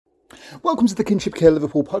Welcome to the Kinship Care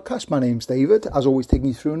Liverpool podcast. My name's David. As always, taking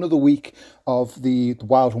you through another week of the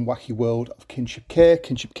wild and wacky world of kinship care,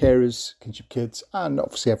 kinship carers, kinship kids, and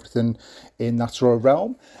obviously everything in that sort of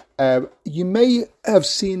realm. You may have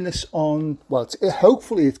seen this on,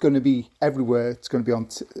 hopefully it's going to be everywhere. It's going to be on,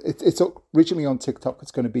 it's originally on TikTok.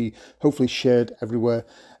 It's going to be hopefully shared everywhere.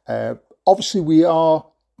 Obviously we are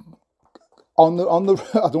on the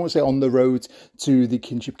I don't want to say on the road to the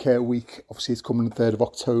Kinship Care Week. Obviously, it's coming the 3rd of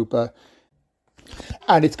October.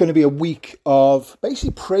 And it's going to be a week of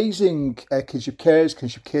basically praising kinship carers,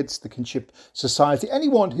 kinship kids, the kinship society,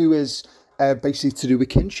 anyone who is basically to do with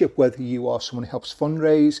kinship, whether you are someone who helps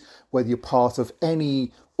fundraise, whether you're part of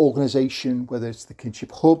any organisation, whether it's the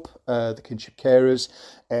Kinship Hub, the kinship carers,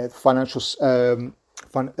 financial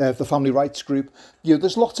the family rights group.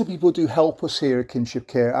 There's lots of people who do help us here at Kinship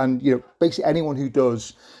Care, and basically anyone who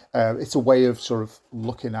does, it's a way of sort of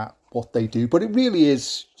looking at what they do, but it really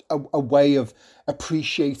is a way of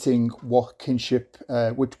appreciating what kinship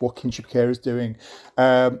care is doing.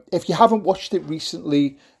 If you haven't watched it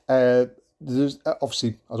recently, there's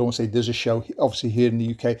obviously, I don't want to say there's a show obviously here in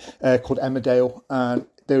the UK called Emmerdale, and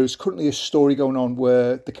there's currently a story going on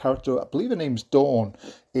where the character, I believe her name's Dawn,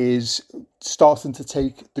 is starting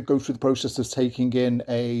to go through the process of taking in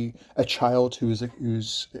a child who's I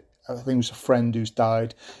think it was a friend who's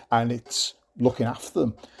died, and it's looking after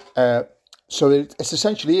them. So it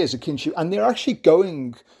essentially is a kinship, and they're actually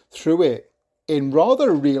going through it in rather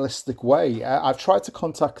a realistic way. I've tried to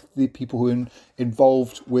contact the people who are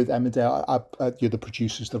involved with Emmerdale, the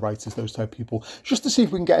producers, the writers, those type of people, just to see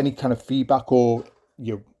if we can get any kind of feedback or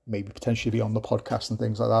maybe potentially be on the podcast and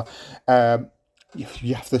things like that.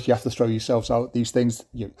 You have to throw yourselves out these things.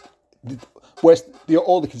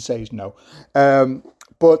 All they can say is no.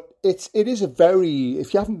 But it is a very,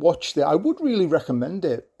 if you haven't watched it, I would really recommend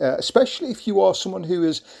it, especially if you are someone who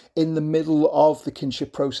is in the middle of the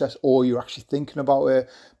kinship process or you're actually thinking about it,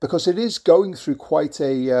 because it is going through quite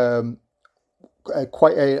a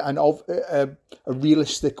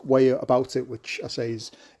realistic way about it, which I say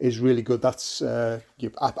is really good. That's I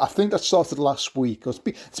think that started last week.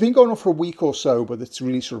 It's been going on for a week or so, but it's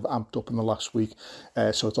really sort of amped up in the last week.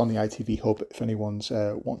 So it's on the ITV Hub if anyone's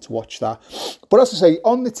want to watch that. But as I say,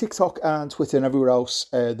 on the TikTok and Twitter and everywhere else,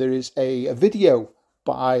 there is a video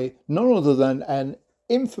by none other than an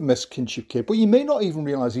infamous kinship kid, but you may not even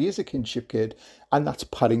realise he is a kinship kid, and that's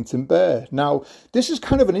Paddington Bear. Now, this is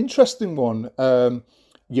kind of an interesting one.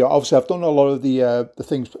 Obviously, I've done a lot of the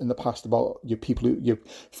things in the past about people who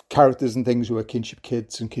characters and things who are kinship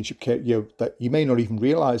kids and kinship kid, that you may not even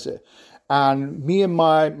realise it. And me and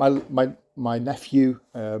my nephew,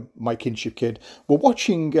 my kinship kid, were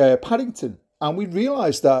watching Paddington, and we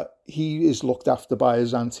realised that he is looked after by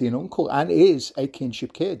his auntie and uncle and is a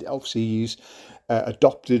kinship kid. Obviously, he's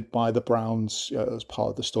adopted by the Browns as part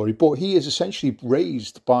of the story, but he is essentially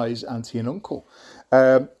raised by his auntie and uncle.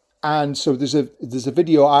 And so there's a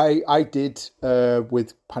video I did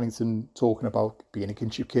with Paddington talking about being a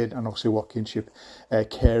kinship kid and obviously what kinship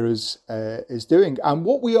carers is doing. And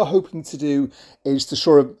what we are hoping to do is to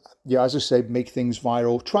sort of, as I say, make things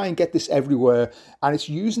viral, try and get this everywhere. And it's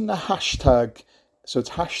using the hashtag, so it's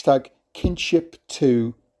hashtag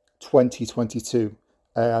Kinship2 2022.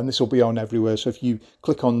 And this will be on everywhere. So if you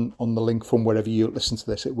click on the link from wherever you listen to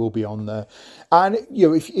this, it will be on there. And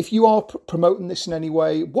if you are promoting this in any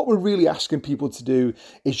way, what we're really asking people to do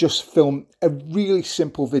is just film a really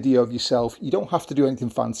simple video of yourself. You don't have to do anything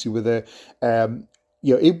fancy with it.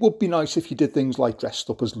 It would be nice if you did things like dressed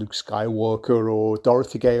up as Luke Skywalker or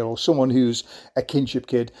Dorothy Gale or someone who's a kinship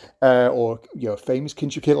kid, or a famous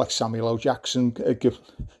kinship kid like Samuel L. Jackson,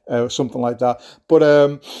 something like that.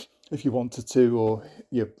 But if you wanted to, or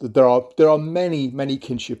there are many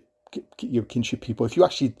kinship people. If you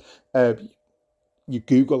actually you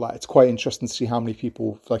Google that, it's quite interesting to see how many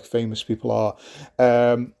people, like famous people, are.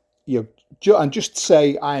 And just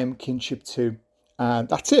say I am kinship 2. And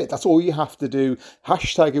that's it. That's all you have to do.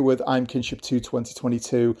 Hashtag it with I'm Kinship2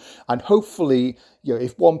 2022. And hopefully,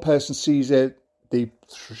 if one person sees it, you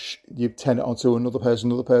turn it on to another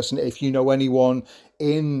person. If you know anyone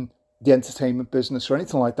in the entertainment business or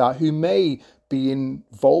anything like that who may be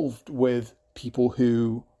involved with people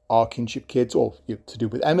who are kinship kids, or to do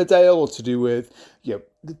with Emmerdale, or to do with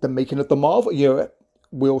the making of the Marvel.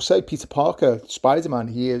 We'll say Peter Parker, Spider-Man.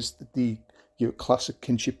 He is the classic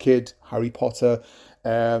kinship kid. Harry Potter.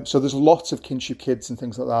 So there's lots of kinship kids and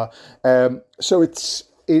things like that. So it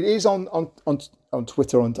is on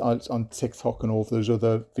Twitter, on TikTok, and all of those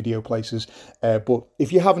other video places. But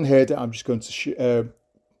if you haven't heard it, I'm just going to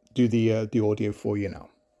do the audio for you now.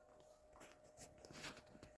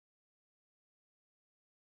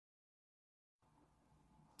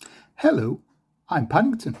 Hello, I'm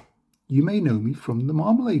Paddington. You may know me from the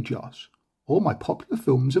Marmalade Jars, or my popular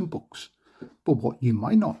films and books, but what you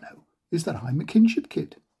might not know is that I'm a Kinship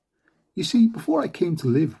kid. You see, before I came to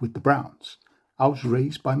live with the Browns, I was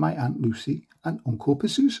raised by my Aunt Lucy and Uncle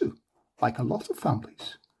Pazuzu, like a lot of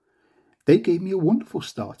families. They gave me a wonderful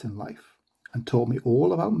start in life and taught me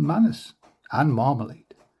all about manners and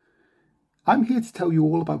marmalade. I'm here to tell you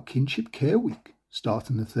all about Kinship Care Week,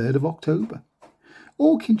 starting the 3rd of October.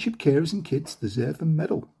 All kinship carers and kids deserve a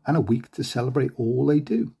medal and a week to celebrate all they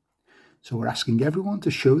do. So we're asking everyone to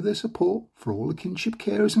show their support for all the kinship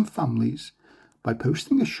carers and families by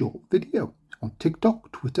posting a short video on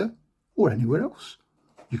TikTok, Twitter, or anywhere else.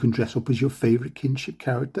 You can dress up as your favourite kinship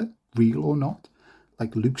character, real or not,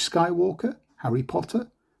 like Luke Skywalker, Harry Potter,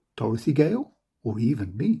 Dorothy Gale, or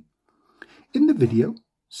even me. In the video,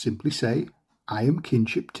 simply say, I am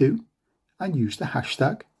Kinship 2, and use the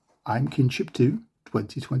hashtag I'mKinship2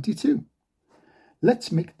 2022.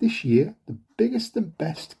 Let's make this year the biggest and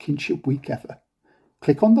best Kinship Week ever.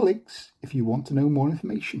 Click on the links if you want to know more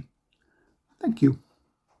information. Thank you.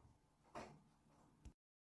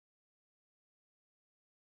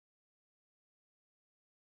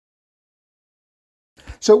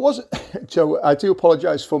 So I do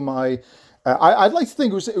apologise for my. I'd like to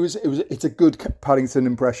think it's a good Paddington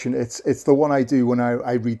impression. It's the one I do when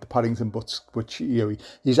I read the Paddington books, which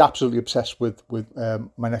he's absolutely obsessed with.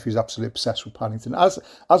 My nephew's absolutely obsessed with Paddington, as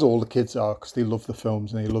all the kids are, because they love the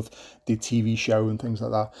films and they love the TV show and things like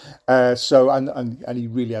that. And he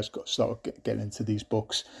really has got to start getting into these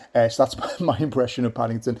books. So that's my impression of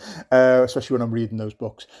Paddington, especially when I'm reading those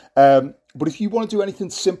books. But if you want to do anything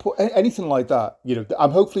simple, anything like that,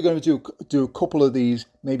 I'm hopefully going to do a couple of these,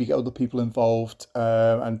 maybe get other people involved,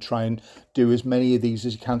 and try and do as many of these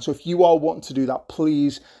as you can. So if you are wanting to do that,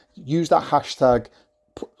 please use that hashtag.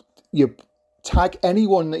 Tag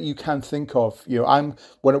anyone that you can think of.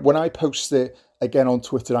 When I post it again on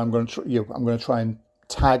Twitter, I'm going to try and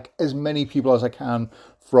tag as many people as I can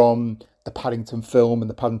from the Paddington film and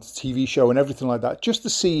the Paddington TV show and everything like that, just to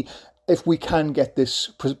see if we can get this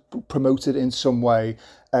promoted in some way.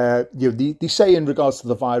 They say in regards to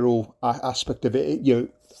the viral aspect of it,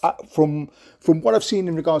 from what I've seen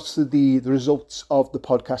in regards to the results of the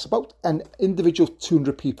podcast, about an individual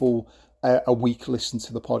 200 people a week listen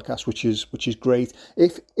to the podcast, which is great.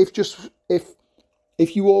 If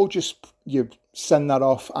you all just send that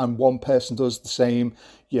off and one person does the same,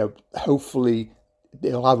 hopefully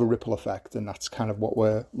it'll have a ripple effect, and that's kind of what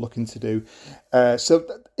we're looking to do. So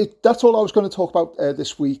that's all I was going to talk about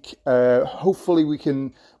this week. Hopefully we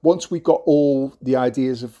can, once we've got all the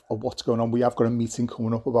ideas of what's going on, we have got a meeting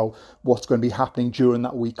coming up about what's going to be happening during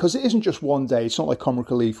that week, because it isn't just one day. It's not like Comic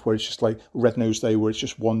Relief where it's just like Red Nose Day where it's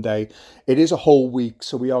just one day. It is a whole week,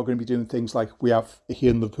 so we are going to be doing things like we have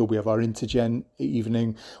here in Liverpool, we have our Intergen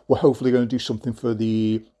evening. We're hopefully going to do something for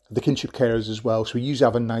the kinship carers as well. So we usually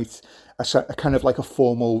have a night, a kind of like a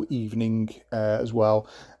formal evening as well.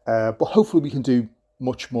 But hopefully we can do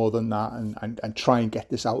much more than that and try and get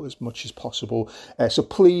this out as much as possible. So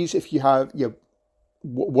please, if you have,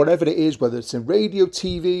 whatever it is, whether it's in radio,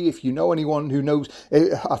 TV, if you know anyone who knows,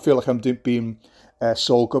 I feel like I'm being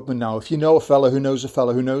Saul Goodman now. If you know a fella who knows a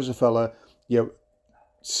fella who knows a fella,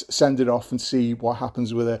 send it off and see what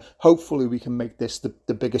happens with it. Hopefully we can make this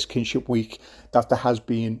the biggest kinship week that there has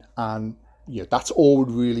been, and that's all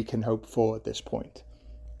we really can hope for at this point.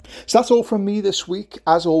 So that's all from me this week.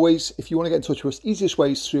 As always, if you want to get in touch with us, easiest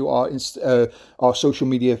way is through our social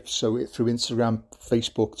media, so through Instagram,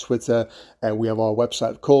 Facebook, Twitter. We have our website,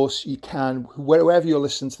 of course. You can, wherever you're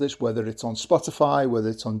listening to this, whether it's on Spotify, whether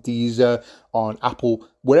it's on Deezer, on Apple,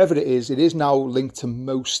 wherever it is now linked to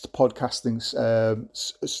most podcasting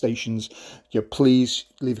stations. Please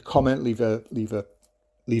leave a comment, leave a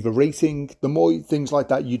rating. The more things like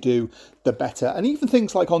that you do, the better. And even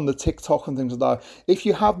things like on the TikTok and things like that, if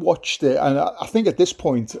you have watched it, and I think at this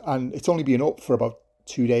point, and it's only been up for about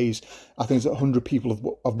 2 days, I think it's 100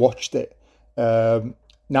 people have watched it.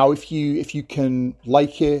 Now, if you can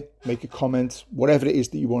like it, make a comment, whatever it is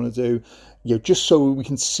that you want to do, just so we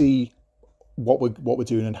can see what we're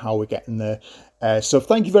doing and how we're getting there. So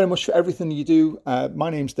thank you very much for everything you do.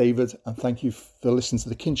 My name's David, and thank you for listening to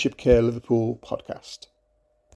the Kinship Care Liverpool podcast.